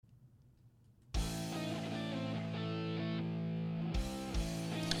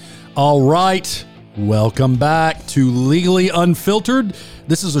All right. Welcome back to Legally Unfiltered.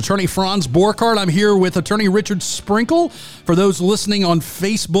 This is Attorney Franz Borchardt. I'm here with Attorney Richard Sprinkle. For those listening on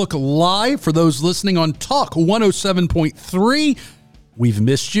Facebook Live, for those listening on Talk 107.3, we've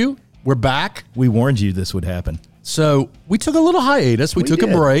missed you. We're back. We warned you this would happen. So we took a little hiatus. We took a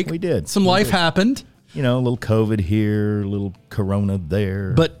break. We did. Some life happened. You know, a little COVID here, a little Corona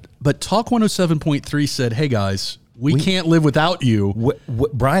there. But Talk 107.3 said, hey, guys, we can't live without you.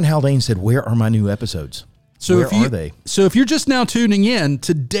 Brian Haldane said, where are my new episodes? Where are they? So if you're just now tuning in,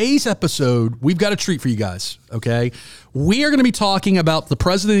 today's episode, we've got a treat for you guys, okay? We are going to be talking about the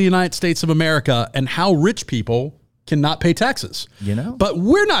President of the United States of America and how rich people cannot pay taxes. You know? But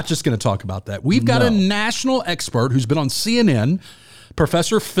we're not just going to talk about that. We've got a national expert who's been on CNN,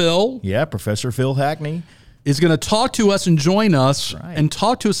 Professor Phil. Yeah, Professor Phil Hackney. Is going to talk to us and join us and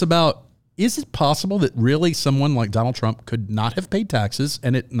talk to us about, is it possible that really someone like Donald Trump could not have paid taxes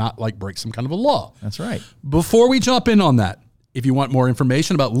and it not like break some kind of a law? That's right. Before we jump in on that, if you want more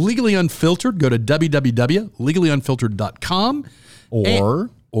information about Legally Unfiltered, go to www.legallyunfiltered.com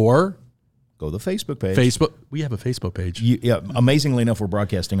or go to the Facebook page. We have a Facebook page. Yeah, amazingly enough, we're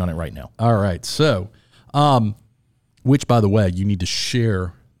broadcasting on it right now. All right. So, which, by the way, you need to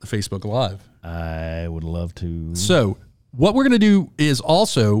share the Facebook Live. I would love to. So what we're going to do is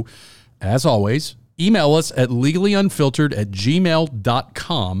also, as always, email us at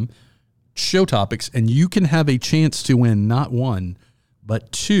legallyunfiltered@gmail.com, show topics, and you can have a chance to win not one,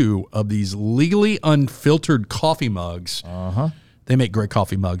 but two of these Legally Unfiltered coffee mugs. They make great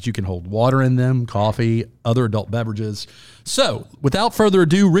coffee mugs. You can hold water in them, coffee, other adult beverages. So, without further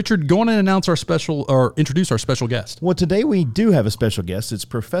ado, Richard, go on and introduce our special guest. Well, today we do have a special guest. It's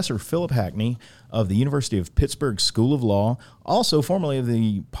Professor Philip Hackney of the University of Pittsburgh School of Law, also formerly of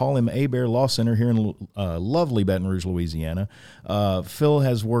the Paul M. Hebert Law Center here in lovely Baton Rouge, Louisiana. Phil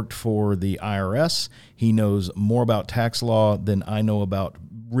has worked for the IRS. He knows more about tax law than I know about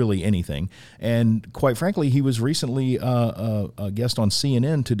really anything. And quite frankly, he was recently a guest on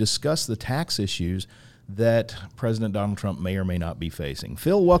CNN to discuss the tax issues that President Donald Trump may or may not be facing.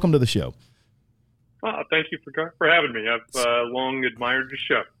 Phil, welcome to the show. Thank you for having me. I've long admired the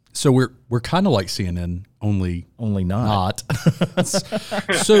show. So we're kind of like CNN, only not.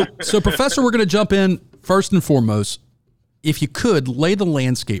 So Professor, we're going to jump in first and foremost. If you could lay the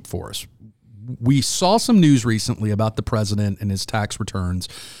landscape for us. We saw some news recently about the president and his tax returns.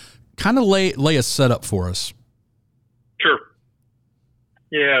 Kind of lay a setup for us. Sure.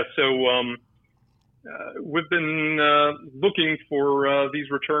 Yeah. So we've been looking for these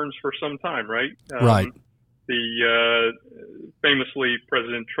returns for some time, right? Right. Famously,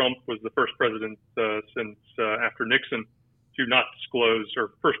 President Trump was the first president since after Nixon to not disclose,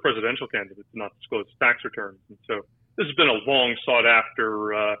 or first presidential candidate to not disclose tax returns. And so this has been a long sought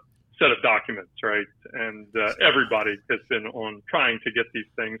after set of documents, right? And everybody has been on trying to get these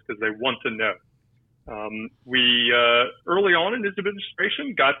things because they want to know. We early on in his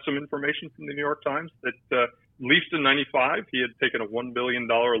administration got some information from the New York Times that at least in 95, he had taken a $1 billion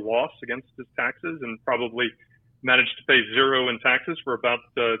loss against his taxes and probably managed to pay zero in taxes for about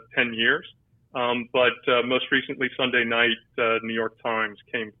 10 years. But most recently, Sunday night, New York Times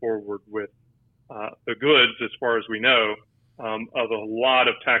came forward with the goods, as far as we know, of a lot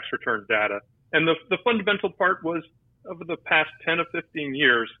of tax return data. And the fundamental part was, over the past 10 or 15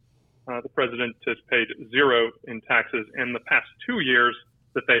 years, the president has paid zero in taxes. And the past 2 years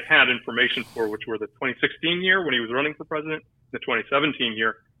that they had information for, which were the 2016 year when he was running for president, the 2017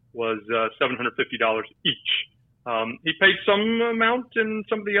 year, was $750 each. He paid some amount in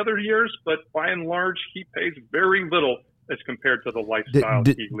some of the other years, but by and large, he pays very little as compared to the lifestyle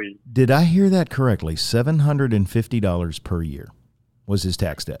he leads. Did I hear that correctly? $750 per year was his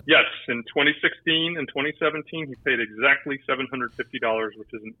tax debt? Yes. In 2016 and 2017, he paid exactly $750,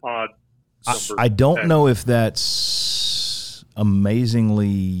 which is an odd number. I don't know if that's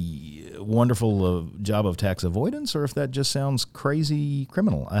amazingly wonderful job of tax avoidance or if that just sounds crazy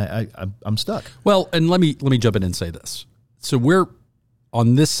criminal. I'm stuck. Well, and let me jump in and say this. So we're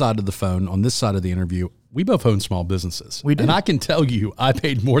on this side of the phone, on this side of the interview. We both own small businesses. We do. And I can tell you I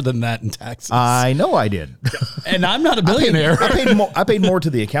paid more than that in taxes. I know I did. And I'm not a billionaire. I paid more to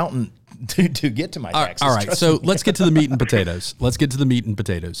the accountant to get to my taxes. All right. So let's get to the meat and potatoes.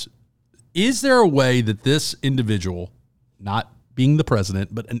 Is there a way that this individual, not being the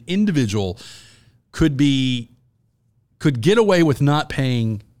president, but an individual could get away with not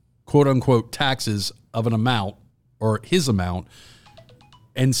paying quote unquote taxes of an amount or his amount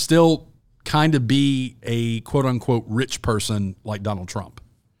and still kind of be a quote unquote rich person like Donald Trump?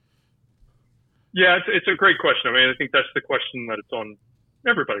 Yeah, it's a great question. I mean, I think that's the question that it's on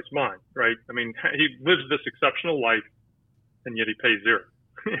everybody's mind, right? I mean, he lives this exceptional life, and yet he pays zero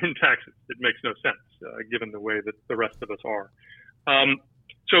in taxes. It makes no sense, given the way that the rest of us are.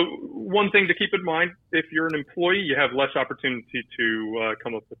 So one thing to keep in mind, if you're an employee, you have less opportunity to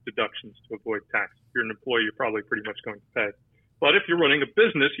come up with deductions to avoid tax. If you're an employee, you're probably pretty much going to pay. But if you're running a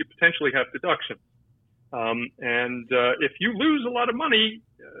business, you potentially have deductions. And if you lose a lot of money,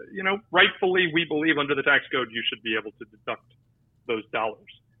 rightfully, we believe under the tax code, you should be able to deduct those dollars.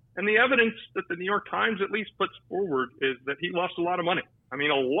 And the evidence that the New York Times at least puts forward is that he lost a lot of money. I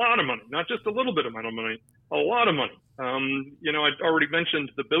mean, a lot of money, not just a little bit amount of money, a lot of money. I'd already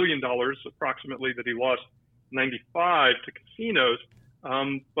mentioned the $1 billion approximately that he lost 95 to casinos.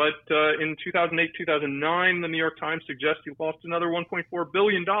 But in 2008, 2009, the New York Times suggests he lost another $1.4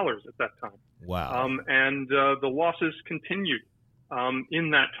 billion at that time. Wow. And the losses continued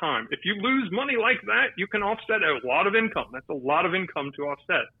in that time. If you lose money like that, you can offset a lot of income. That's a lot of income to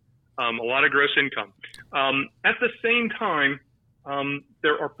offset, a lot of gross income. At the same time,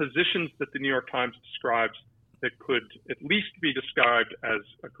 there are positions that the New York Times describes that could at least be described as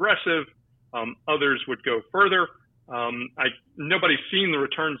aggressive. Others would go further. Nobody's seen the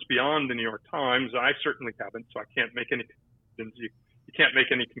returns beyond the New York Times. I certainly haven't, so I can't make any conclusions. You can't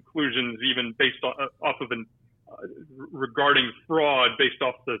make any conclusions even based off of regarding fraud based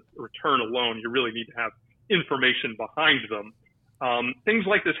off the return alone. You really need to have information behind them. Things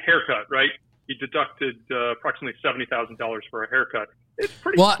like this haircut, right? He deducted approximately $70,000 for a haircut. It's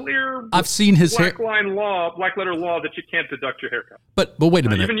pretty clear. I've seen his black letter law that you can't deduct your haircut. But wait a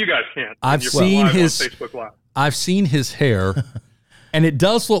minute. Even you guys can't. I've seen his Facebook Live. I've seen his hair, and it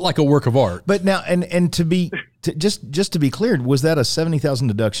does look like a work of art. But now, and to be just to be clear, was that a $70,000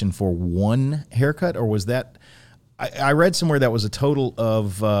 deduction for one haircut, or was that? I read somewhere that was a total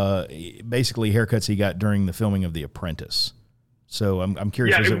of basically haircuts he got during the filming of The Apprentice. So I'm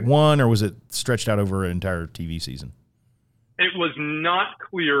curious, was it one or was it stretched out over an entire TV season? It was not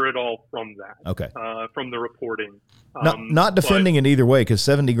clear at all from that. Okay. From the reporting. Not defending it either way, because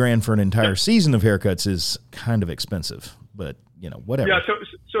 $70,000 for an entire season of haircuts is kind of expensive. But whatever. Yeah.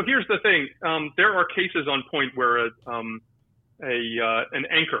 So here's the thing. There are cases on point where an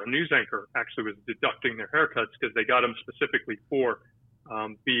news anchor, actually was deducting their haircuts because they got them specifically for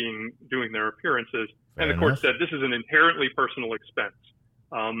doing their appearances. Fair and the court enough. said this is an inherently personal expense.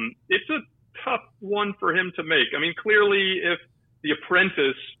 It's a tough one for him to make. I mean, clearly, if The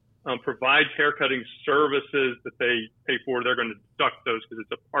Apprentice provides haircutting services that they pay for, they're going to deduct those because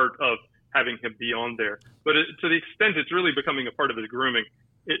it's a part of having him be on there. But to the extent it's really becoming a part of his grooming,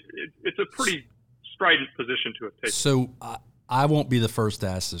 it's a pretty strident position to have taken. So I won't be the first to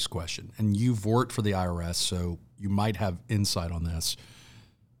ask this question, and you've worked for the IRS, so you might have insight on this.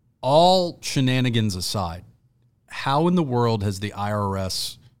 All shenanigans aside, how in the world has the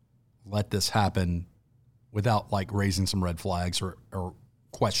IRS let this happen without raising some red flags or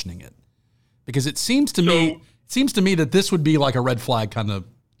questioning it? Because it seems to me that this would be like a red flag kind of,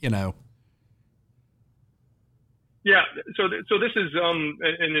 Yeah. So this is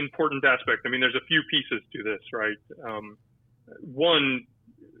an important aspect. I mean, there's a few pieces to this, right? One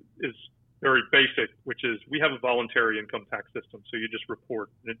is very basic, which is we have a voluntary income tax system. So you just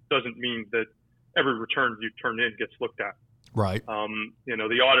report, and it doesn't mean that every return you turn in gets looked at. right?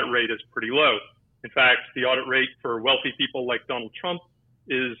 The audit rate is pretty low. In fact, the audit rate for wealthy people like Donald Trump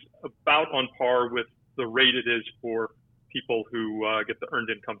is about on par with the rate it is for people who get the earned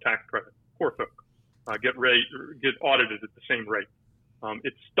income tax credit. Poor folk get audited at the same rate.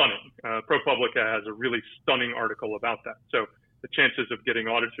 It's stunning. ProPublica has a really stunning article about that. So the chances of getting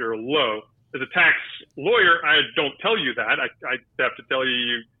audited are low. As a tax lawyer, I don't tell you that. I have to tell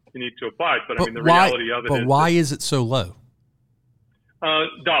you need to abide. But I mean, the reality of it is. But why is it so low?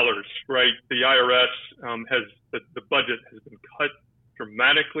 Dollars, right? The IRS the budget has been cut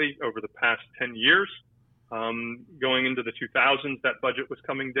dramatically over the past 10 years. Going into the 2000s, that budget was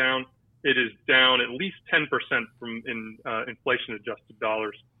coming down. It is down at least 10% from inflation-adjusted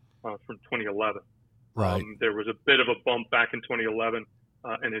dollars from 2011. Right. There was a bit of a bump back in 2011,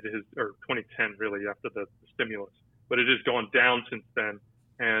 and it is, or 2010 really, after the stimulus. But it has gone down since then,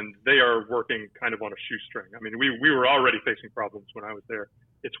 and they are working kind of on a shoestring. I mean, we were already facing problems when I was there.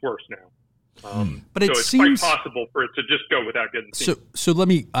 It's worse now. But it seems quite possible for it to just go without getting seen. So let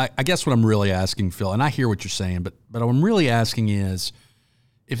me, I guess what I'm really asking, Phil, and I hear what you're saying, but what I'm really asking is,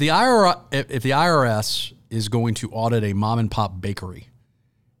 if the IRS is going to audit a mom and pop bakery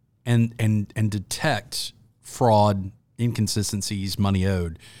and detect fraud, inconsistencies, money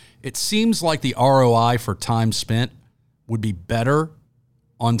owed, it seems like the ROI for time spent would be better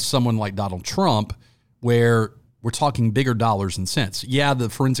on someone like Donald Trump, where we're talking bigger dollars and cents. Yeah, the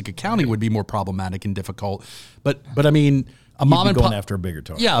forensic accounting would be more problematic and difficult, but I mean, a mom and going pop after a bigger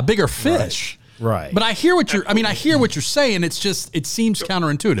target. Yeah, a bigger fish. Right. But I hear what I hear what you're saying. It's just, it seems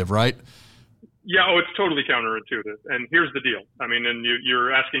counterintuitive, right? Yeah, it's totally counterintuitive. And here's the deal. I mean, and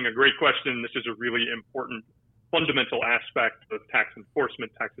you're asking a great question. This is a really important fundamental aspect of tax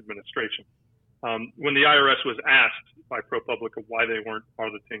enforcement, tax administration. When the IRS was asked by ProPublica why they weren't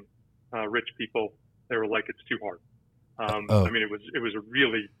auditing rich people, they were like, "It's too hard." I mean, it was a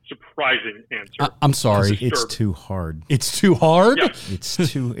really surprising answer. I'm sorry, it's too hard. It's too hard. Yeah. It's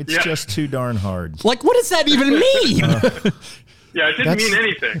just too darn hard. Like, what does that even mean? Yeah, it didn't mean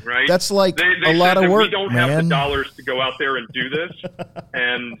anything, right? That's like they a lot said of that work, we don't man. have the dollars to go out there and do this.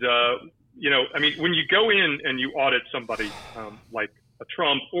 And, I mean, when you go in and you audit somebody like a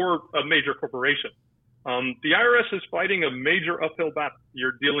Trump or a major corporation, the IRS is fighting a major uphill battle.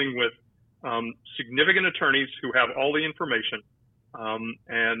 You're dealing with significant attorneys who have all the information,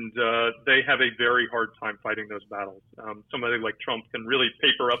 and they have a very hard time fighting those battles. Somebody like Trump can really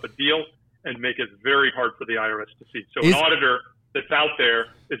paper up a deal and make it very hard for the IRS to see. So an auditor that's out there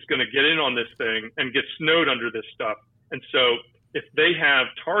is going to get in on this thing and get snowed under this stuff. And so if they have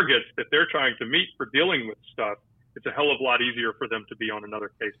targets that they're trying to meet for dealing with stuff, it's a hell of a lot easier for them to be on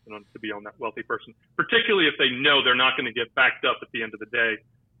another case than to be on that wealthy person, particularly if they know they're not going to get backed up at the end of the day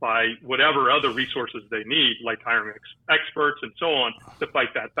by whatever other resources they need, like hiring experts and so on, to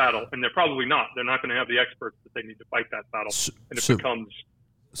fight that battle. And they're probably not. They're not going to have the experts that they need to fight that battle. And it becomes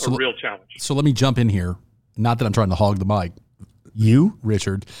a real challenge. So let me jump in here. Not that I'm trying to hog the mic. You,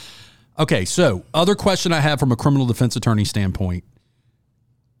 Richard. Okay, so other question I have from a criminal defense attorney standpoint.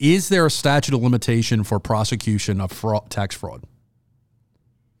 Is there a statute of limitation for prosecution of tax fraud?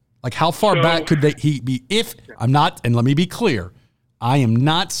 Like, how far back could he be? If I'm not, and let me be clear, I am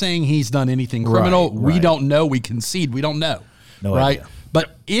not saying he's done anything criminal. Right. We don't know. We concede. We don't know. No right? idea.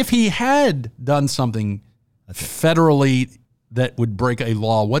 But if he had done something federally that would break a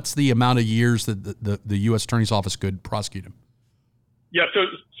law, what's the amount of years that the U.S. Attorney's Office could prosecute him? Yeah,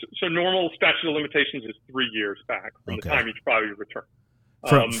 so normal statute of limitations is 3 years back from the time each file you return.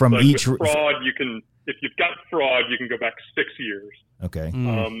 From but each with fraud, if you've got fraud, you can go back 6 years. Okay.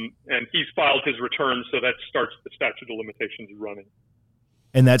 And he's filed his return, so that starts the statute of limitations running.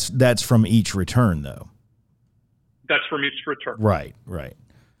 And that's from each return, though. That's from each return. Right.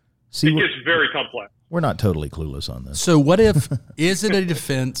 See, it gets very complex. We're not totally clueless on this. So what if, is it a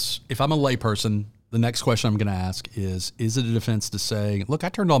defense, if I'm a layperson, the next question I'm going to ask is it a defense to say, look, I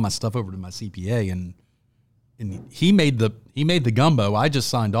turned all my stuff over to my CPA and he made the gumbo, I just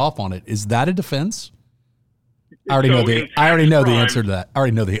signed off on it. Is that a defense? I already know the answer to that. I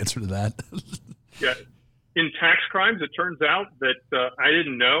already know the answer to that. Yeah. In tax crimes, it turns out that I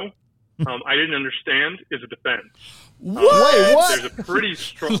didn't know, I didn't understand is a defense. What? There's a pretty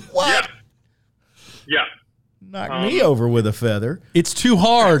strong. What? Yeah. Knock me over with a feather. It's too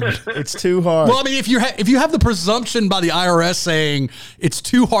hard. It's too hard. Well, I mean, if you have the presumption by the IRS saying it's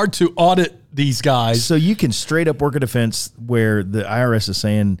too hard to audit these guys, so you can straight up work a defense where the IRS is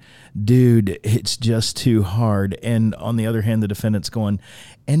saying, dude, it's just too hard. And on the other hand, the defendant's going,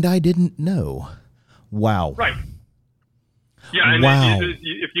 and I didn't know. Wow. Right. Yeah. And wow.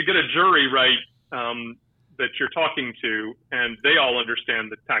 if you get a jury, right, that you're talking to, and they all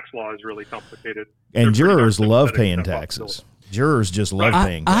understand that tax law is really complicated. And jurors love paying taxes. Jurors just love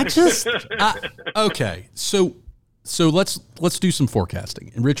paying taxes. Okay. So let's do some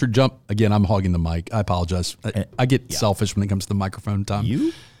forecasting. And Richard, jump again. I'm hogging the mic. I apologize. I get selfish when it comes to the microphone time.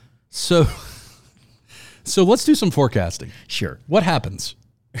 You? So let's do some forecasting. Sure. What happens?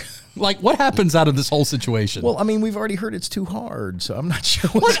 Like, what happens out of this whole situation? Well, I mean, we've already heard it's too hard, so I'm not sure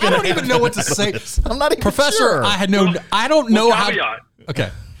what's I don't even know what to say. I'm not even Professor, sure. I don't know how. Okay.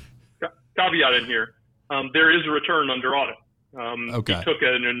 Caveat in here. There is a return under audit. Okay. He took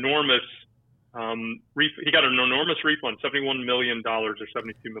an enormous. He got an enormous refund, $71 million or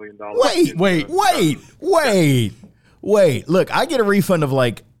 $72 million. Wait. Look, I get a refund of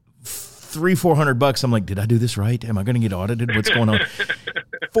like $300-400. I'm like, did I do this right? Am I going to get audited? What's going on?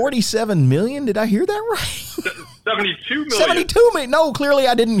 47 million? Did I hear that right? 72 million. 72 million. No, clearly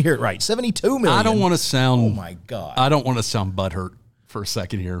I didn't hear it right. 72 million. I don't want to sound. Oh my God. I don't want to sound butthurt for a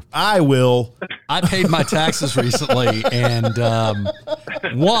second here. I will. I paid my taxes recently, and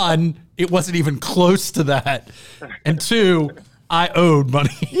one, it wasn't even close to that, and two, I owed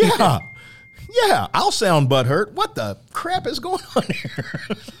money. Yeah, I'll sound butthurt. What the crap is going on here?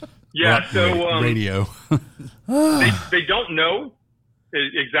 Yeah, so radio. they don't know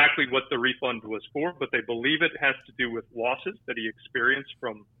exactly what the refund was for, but they believe it has to do with losses that he experienced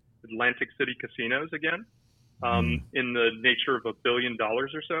from Atlantic City casinos again. in the nature of $1 billion or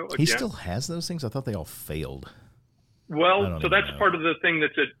so. He still has those things? I thought they all failed. Well, so that's part of the thing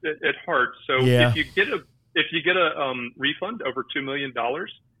that's at heart. So if you get a refund over $2 million,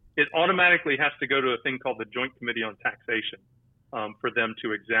 it automatically has to go to a thing called the Joint Committee on Taxation for them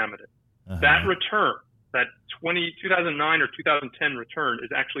to examine it. That return, that 2009 or 2010 return, is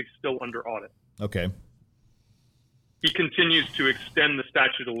actually still under audit. Okay. He continues to extend the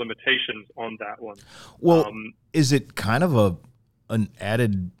statute of limitations on that one. Well, is it kind of an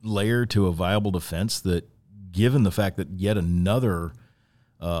added layer to a viable defense that, given the fact that yet another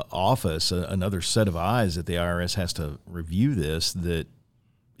office, another set of eyes at the IRS has to review this, that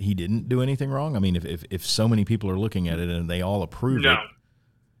he didn't do anything wrong? I mean, if so many people are looking at it and they all approve it.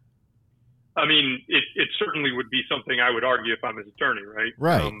 I mean, it certainly would be something I would argue if I'm his attorney, right?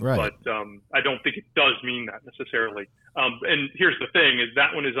 Right. But I don't think it does mean that necessarily. And here's the thing: is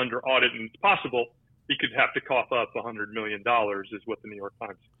that one is under audit, and it's possible he could have to cough up $100 million, is what the New York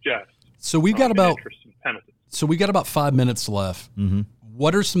Times suggests. So we've got about interest and penalties. So we got about 5 minutes left. Mm-hmm.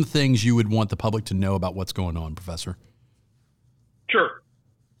 What are some things you would want the public to know about what's going on, Professor? Sure.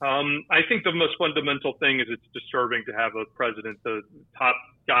 I think the most fundamental thing is it's disturbing to have a president, the top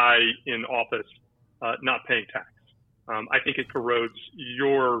guy in office, not paying tax. I think it corrodes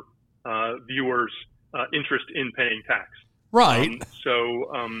your viewers' interest in paying tax. Right.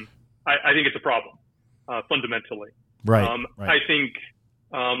 So I think it's a problem, fundamentally. Right. I think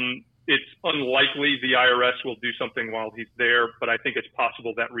it's unlikely the IRS will do something while he's there, but I think it's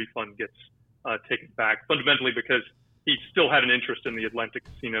possible that refund gets taken back, fundamentally because he still had an interest in the Atlantic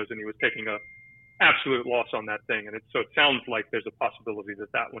casinos, and he was taking a absolute loss on that thing. And so it sounds like there's a possibility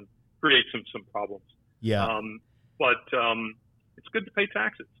that one creates some problems. Yeah. But it's good to pay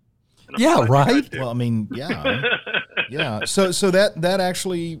taxes. Yeah, right. Well, I mean, yeah. Yeah. So that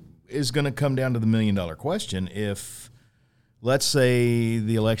actually is going to come down to the $1 million question. If, let's say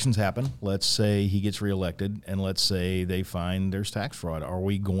the elections happen, let's say he gets reelected, and let's say they find there's tax fraud, are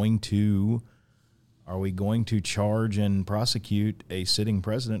we going to charge and prosecute a sitting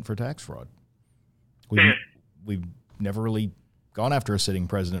president for tax fraud? We've never really gone after a sitting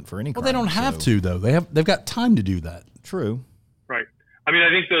president for any crime. Well, they don't have to, though. They've got time to do that. True. Right. I mean, I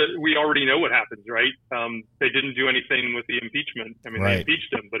think we already know what happens, right? They didn't do anything with the impeachment. I mean, They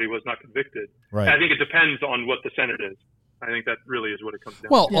impeached him, but he was not convicted. Right. I think it depends on what the Senate is. I think that really is what it comes down to.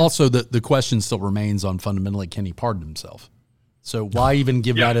 Well, also, the question still remains on fundamentally, can he pardon himself? So why even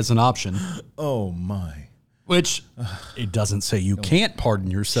give that as an option? Oh, my. Which it doesn't say you can't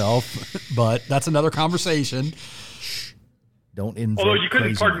pardon yourself, but that's another conversation. Don't invoke Although you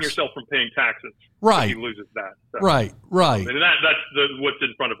couldn't craziness. pardon yourself from paying taxes. Right. He loses that. So. Right. And that's what's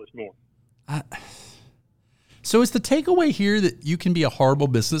in front of us more. So is the takeaway here that you can be a horrible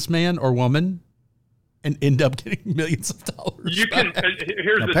businessman or woman and end up getting millions of dollars? You can.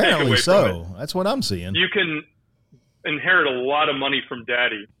 Here's the Apparently takeaway so. from it. That's what I'm seeing. You can inherit a lot of money from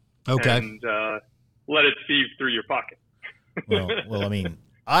daddy. Okay. And let it sieve through your pocket. well, I mean,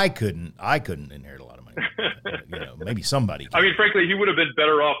 I couldn't inherit a lot of money. Maybe somebody could. I mean, frankly, he would have been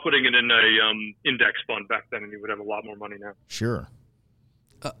better off putting it in a index fund back then, and he would have a lot more money now. Sure.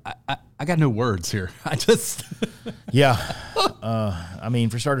 I got no words here. I just yeah. I mean,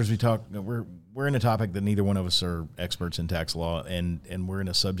 for starters, we're in a topic that neither one of us are experts in tax law, and we're in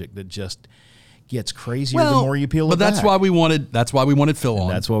a subject that just gets crazier the more you peel it back. But that's why we wanted Phil on.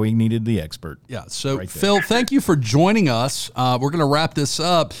 That's why we needed the expert. Yeah. So Phil, thank you for joining us. We're going to wrap this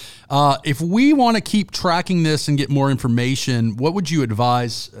up. If we want to keep tracking this and get more information, what would you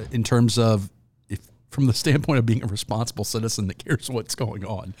advise in terms of, from the standpoint of being a responsible citizen that cares what's going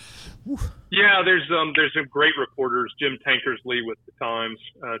on? Yeah, there's some great reporters. Jim Tankersley with the Times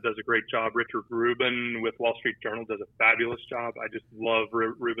does a great job. Richard Rubin with Wall Street Journal does a fabulous job. I just love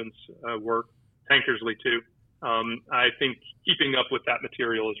Rubin's work. Tankersley too. I think keeping up with that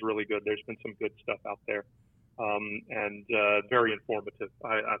material is really good. There's been some good stuff out there, and very informative.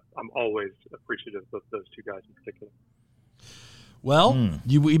 I'm always appreciative of those two guys in particular. Well,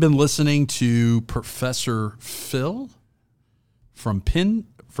 we've been listening to Professor Phil from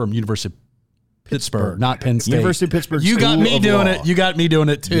University of Pittsburgh, not Penn State. University of Pittsburgh. You got me doing Law. it. You got me doing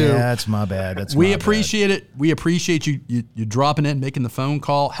it too. Yeah, that's my bad. We appreciate it. We appreciate you dropping in, making the phone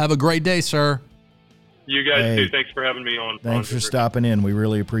call. Have a great day, sir. You guys too. Thanks for having me on. Thanks for stopping in. We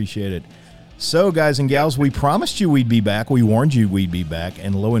really appreciate it. So, guys and gals, we promised you we'd be back. We warned you we'd be back.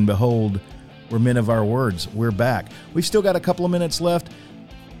 And lo and behold, we're men of our words. We're back. We've still got a couple of minutes left.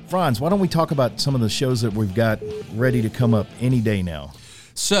 Franz, why don't we talk about some of the shows that we've got ready to come up any day now?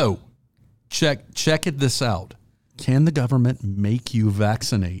 So, check this out. Can the government make you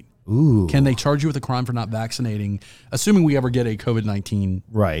vaccinate? Ooh. Can they charge you with a crime for not vaccinating, assuming we ever get a COVID-19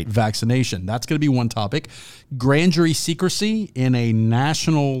 Right. vaccination? That's going to be one topic. Grand jury secrecy in a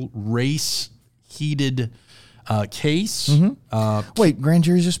national race-heated case. Wait, grand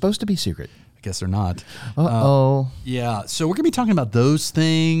juries are supposed to be secret. I guess they're not. Yeah. So we're going to be talking about those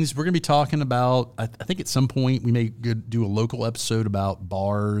things. We're going to be talking about, I think at some point we may do a local episode about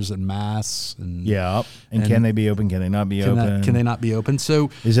bars and masks. And And can they be open? Can they not be open? Can they not be open? So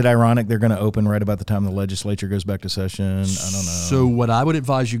is it ironic they're going to open right about the time the legislature goes back to session? I don't know. So what I would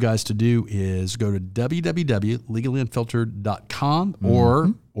advise you guys to do is go to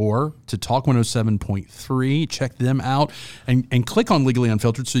www.legallyunfiltered.com or to Talk 107.3. Check them out and click on Legally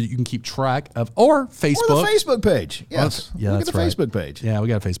Unfiltered so that you can keep track of, or Facebook. Or the Facebook page. Yes. Yeah, Look at that's the right. Facebook page. Yeah, we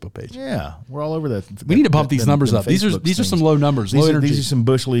got a Facebook page. Yeah. We're all over that. We need to bump these numbers up. These are some low numbers, low energy. These are some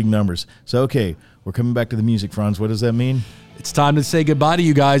Bush League numbers. So, okay, we're coming back to the music, Franz. What does that mean? It's time to say goodbye to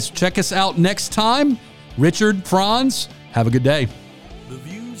you guys. Check us out next time. Richard, Franz, have a good day. The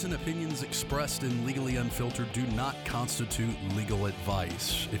views and opinions expressed in Legally Unfiltered do not constitute legal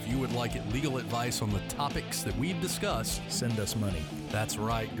advice. If you would like legal advice on the topics that we've discussed, Send us money. that's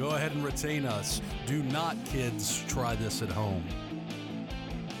right. Go ahead and retain us. Do not, kids, try this at home.